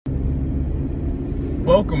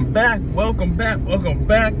Welcome back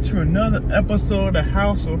to another episode of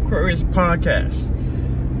House of Aquarius podcast.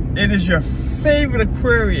 It is your favorite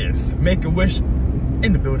Aquarius, Make-A-Wish,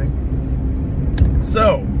 in the building.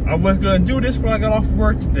 So, I was going to do this when I got off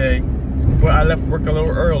work today, but I left work a little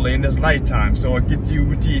early and it's nighttime, so I get to you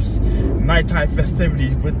with these nighttime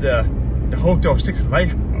festivities with the Hotel 6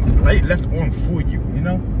 light left on for you, you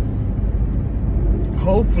know?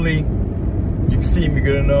 Hopefully, you can see me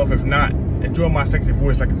good enough. If not, enjoy my sexy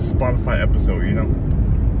voice like a Spotify episode, you know?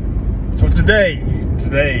 So today,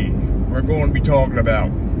 we're going to be talking about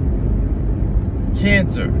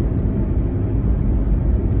Cancer.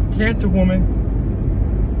 Cancer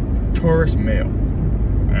woman, Taurus male.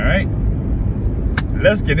 Alright?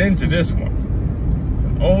 Let's get into this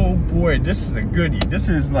one. Oh boy, this is a goodie. This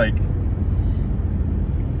is like,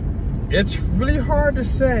 it's really hard to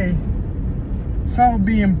say without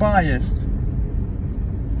being biased.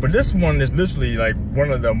 But this one is literally like one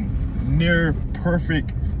of the near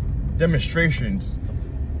perfect demonstrations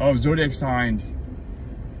of zodiac signs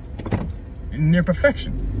near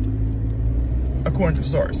perfection, according to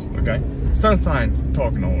stars, okay? Sun sign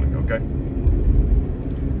talking only, okay?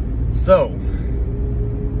 So,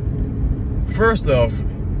 first off,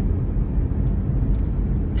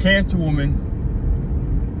 Cancer woman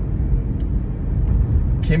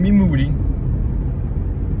can be moody,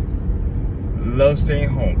 love staying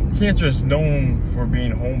home. Cancer is known for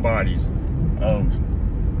being homebodies of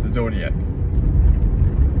the zodiac.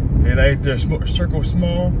 They like their circle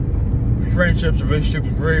small, friendships, relationships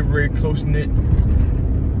very, very close knit,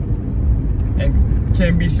 and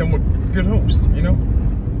can be somewhat good hosts, you know?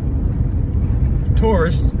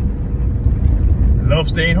 Taurus love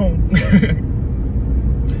staying home.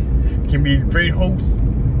 Can be great hosts.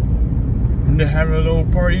 When they're having little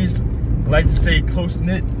parties, like to stay close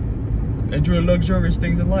knit. Enjoy luxurious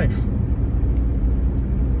things in life.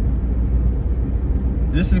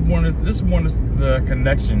 This is one of the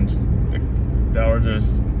connections that are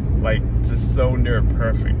just so near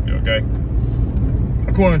perfect, okay?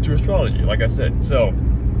 According to astrology, like I said. So,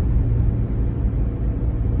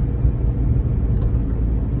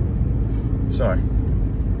 sorry.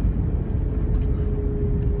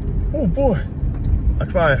 Oh boy, I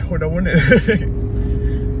tried. Hold on one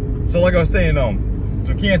minute. So, like I was saying,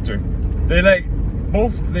 so Cancer. They like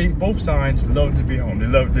both signs love to be home. They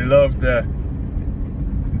love the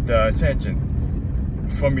attention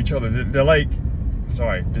from each other. They're like,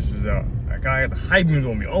 sorry, this is a guy with the high beams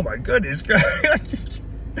on me. Oh my goodness, I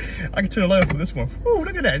can turn the light off for this one. Ooh,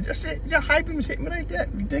 look at that! Just your high beams hit me like that.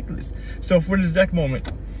 Ridiculous. So for the exact moment,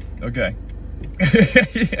 okay.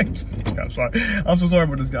 I'm sorry. I'm so sorry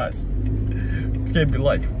about this, guys. This can't be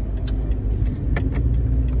life.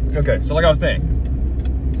 Okay, so like I was saying.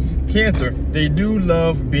 Cancer, they do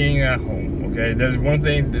love being at home, okay? There's one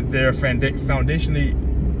thing that they're foundationally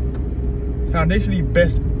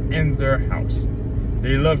best in their house.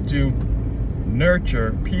 They love to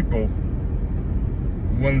nurture people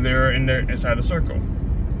when they're inside a circle.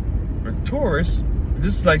 With Taurus,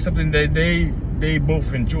 this is like something that they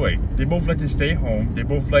both enjoy. They both like to stay home. They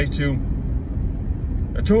both like to.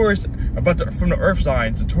 A Taurus, from the earth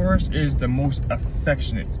signs, the Taurus is the most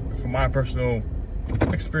affectionate, from my personal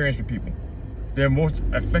experience with people. They're most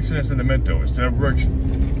affectionate, sentimental. So it works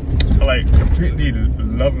like completely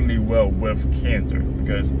lovingly well with Cancer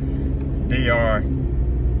because they are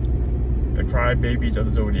the crybabies of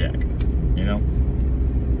the zodiac, you know.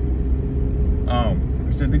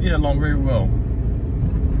 So they get along very well.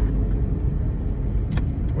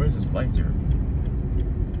 Where's this light here?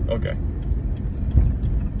 Okay.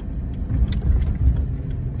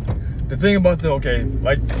 The thing about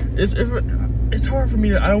it's hard for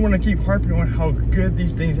me I don't want to keep harping on how good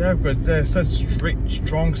these things have because there's such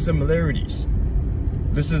strong similarities.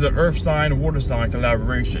 This is an earth sign, water sign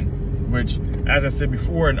collaboration, which, as I said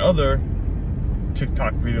before in other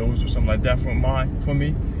TikTok videos or something like that for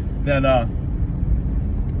me, that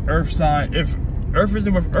earth sign, if earth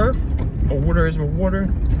isn't with earth or water is with water,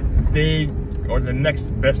 they are the next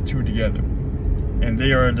best two together. And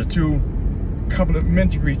they are the two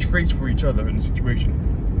complementary traits for each other in the situation.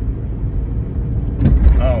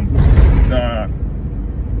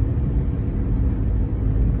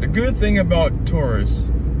 The good thing about Taurus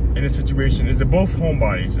in this situation is they're both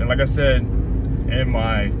homebodies, and like I said in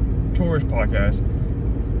my Taurus podcast,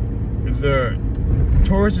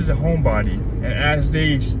 Taurus is a homebody, and as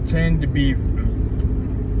they tend to be,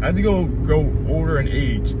 as they go older in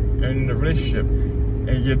age and in the relationship,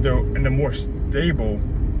 and get and they're more stable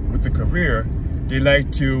with the career, they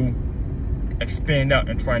like to expand out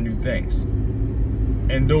and try new things.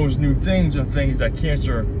 And those new things are things that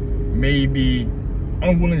Cancer may be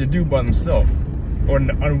unwilling to do by themselves, or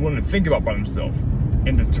unwilling to think about by themselves.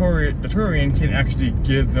 And the Taurian can actually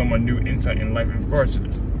give them a new insight in life in regards to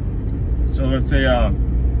this. So let's say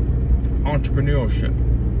entrepreneurship,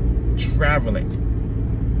 traveling,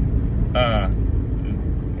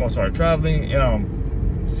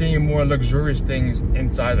 seeing more luxurious things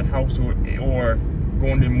inside the house, or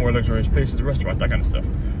going to more luxurious places, restaurants, that kind of stuff.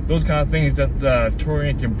 Those kind of things that the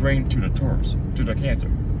Taurian can bring to the Taurus, to the Cancer.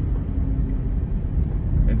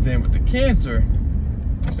 And then with the Cancer,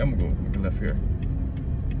 so I'm gonna go with the left here.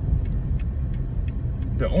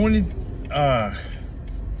 The only, I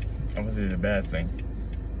would say the bad thing,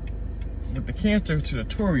 with the Cancer to the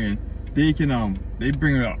Taurian, they can they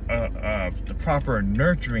bring the proper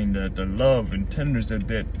nurturing, the love and tenderness that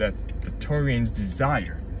the Taurians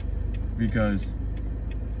desire, because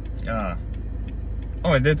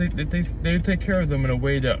they take care of them in a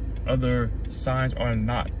way that other signs are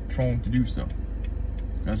not prone to do so.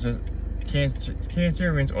 Because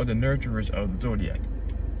Cancerians are the nurturers of the zodiac,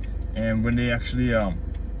 and when they actually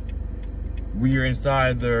when you're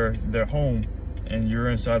inside their home and you're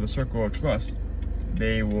inside the circle of trust,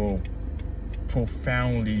 they will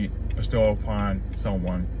profoundly bestow upon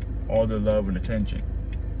someone all the love and attention.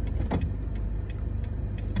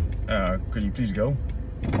 Could you please go?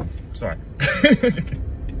 Sorry.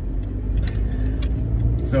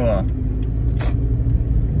 So,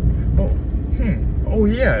 oh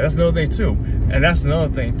yeah, that's another thing too. And that's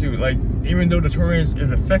another thing too. Like, even though the Taurus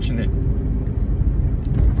is affectionate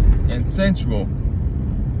and sensual,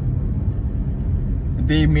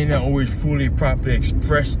 they may not always fully properly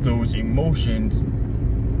express those emotions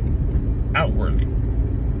outwardly.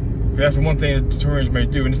 That's one thing that the Taurus may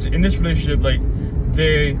do. In this relationship, like,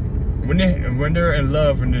 when they're in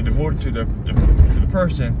love and they're devoted to the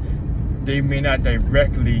person, they may not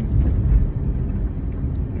directly.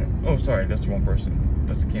 Oh, sorry, that's the wrong person.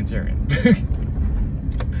 That's the Cancerian.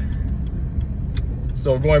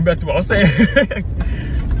 So going back to what I was saying,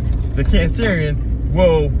 the Cancerian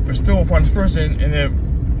will bestow upon this person, and it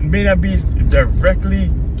may not be directly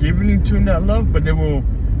giving to him that love, but they will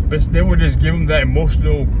just give him that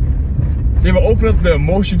emotional. They will open up the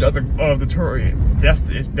emotions of the Taurian. That's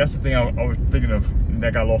the thing I was thinking of, and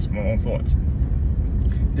that got lost in my own thoughts.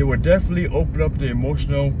 They will definitely open up the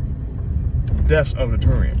emotional depths of the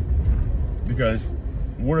Taurian, because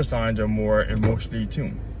water signs are more emotionally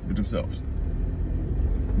tuned with themselves.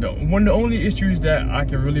 One of the only issues that I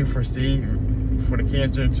can really foresee for the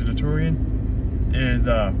Cancer to the Taurian is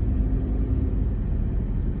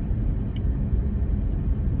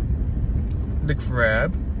the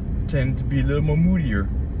Crab tends to be a little more moodier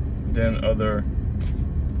than other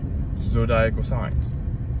zodiacal signs.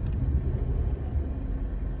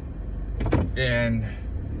 And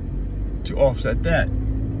to offset that,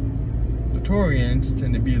 the Taurians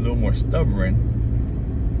tend to be a little more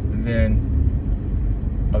stubborn than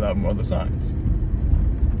a lot of other signs.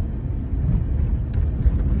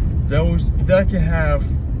 Those that can have,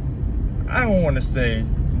 I don't want to say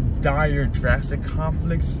dire, drastic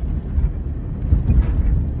conflicts.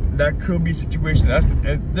 That could be situations.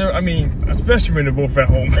 I mean, especially when they're both at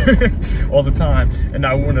home all the time and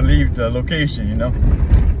I want to leave the location, you know.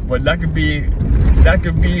 But that could be like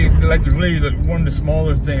one of the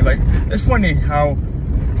smaller things. Like, it's funny how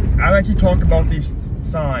I like to talk about these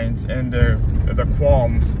signs and their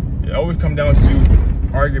qualms. It always comes down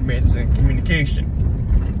to arguments and communication.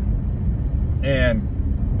 And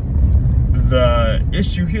the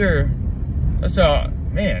issue here, that's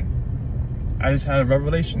man, I just had a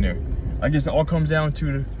revelation there. I guess it all comes down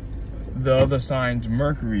to the other signs'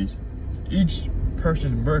 Mercury's. Each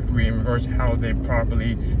person's Mercury in regards to how they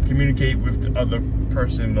properly communicate with the other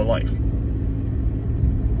person in their life.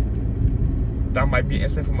 That might be an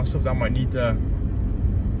insight for myself that I might need to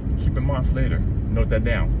keep in mind for later. Note that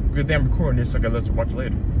down. Good thing I'm recording this so I can let you watch it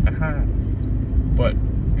later. But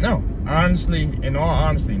no, honestly, in all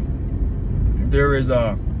honesty, there is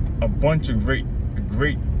a bunch of great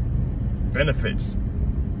benefits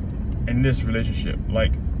in this relationship.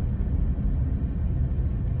 Like,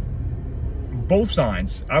 both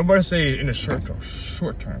signs, I would say in the short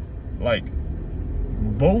term, like,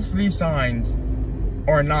 both these signs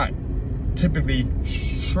are not typically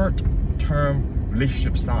short-term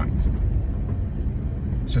relationship signs.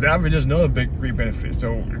 So that is another great benefit.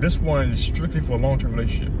 So this one is strictly for a long-term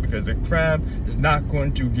relationship, because the Crab is not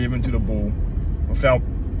going to give into the Bull without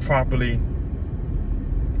properly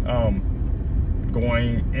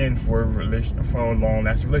going in for a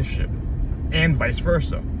long-lasting relationship, and vice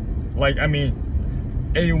versa. Like, I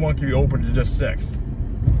mean, anyone can be open to just sex,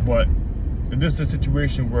 but this is a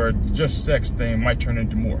situation where just sex thing might turn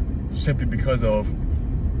into more, simply because of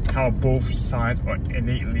how both signs are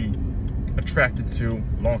innately attracted to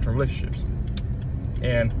long-term relationships.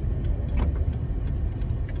 And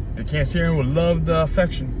the Cancerian will love the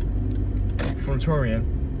affection from the Taurian,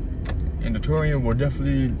 and the Taurian will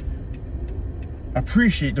definitely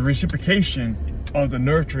appreciate the reciprocation of the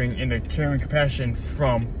nurturing and the caring compassion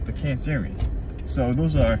from the Cancerian. So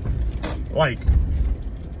those are, like,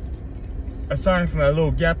 aside from that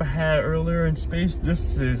little gap I had earlier in space,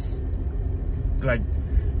 this is like,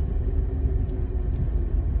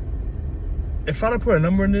 if I had to put a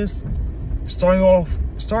number in this, starting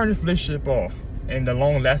this relationship off and the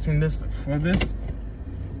long lastingness for this,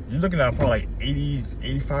 you're looking at probably like 80,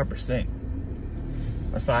 85%.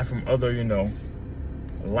 Aside from other, you know,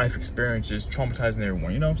 life experiences traumatizing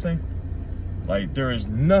everyone, you know what I'm saying? Like, there is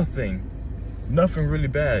nothing really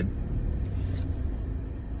bad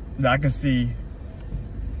that I can see,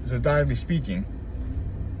 zodiacally speaking,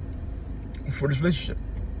 for this relationship.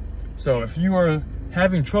 So if you are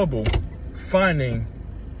having trouble finding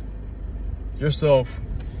yourself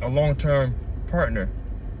a long-term partner,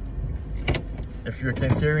 if you're a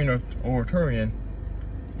Cancerian or Taurian,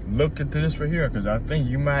 look into this right here, because I think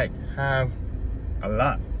you might have a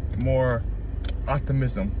lot more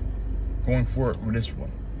optimism going forward with this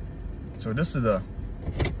one. So this is a,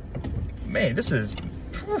 man, this is a,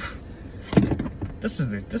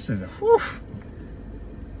 whew.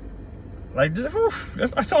 Like, this, whew,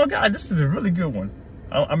 that's all I got. This is a really good one.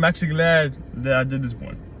 I'm actually glad that I did this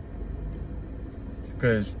one,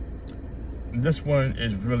 because this one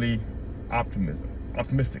is really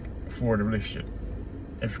optimistic for the relationship.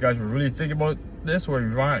 If you guys were really thinking about this, or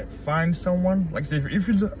if you find someone, like I said, if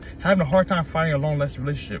you're having a hard time finding a long-lasting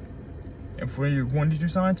relationship, and for one of these two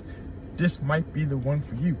signs, this might be the one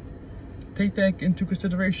for you. Take that into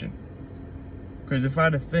consideration. Because if I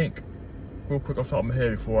had to think real quick off the top of my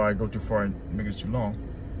head before I go too far and make it too long,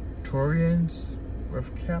 Taurians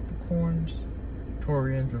with Capricorns,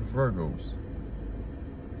 Taurians with Virgos.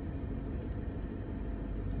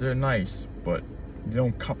 They're nice, but they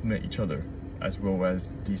don't complement each other as well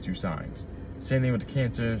as these two signs. Same thing with the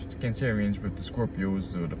Cancerians with the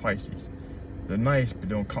Scorpios or the Pisces. They're nice, but they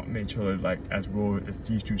don't complement each other like as well as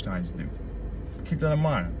these two signs do. Keep that in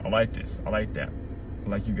mind. I like this. I like that. I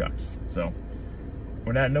like you guys. So,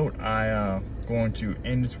 on that note, I going to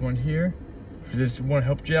end this one here. If this one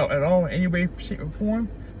helped you out at all in any way, shape, or form,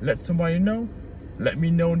 let somebody know. Let me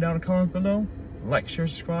know down in the comments below. Like, share,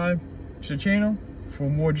 subscribe to the channel for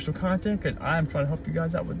more digital content, because I'm trying to help you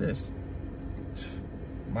guys out with this.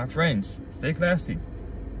 My friends, stay classy.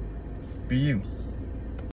 Be you.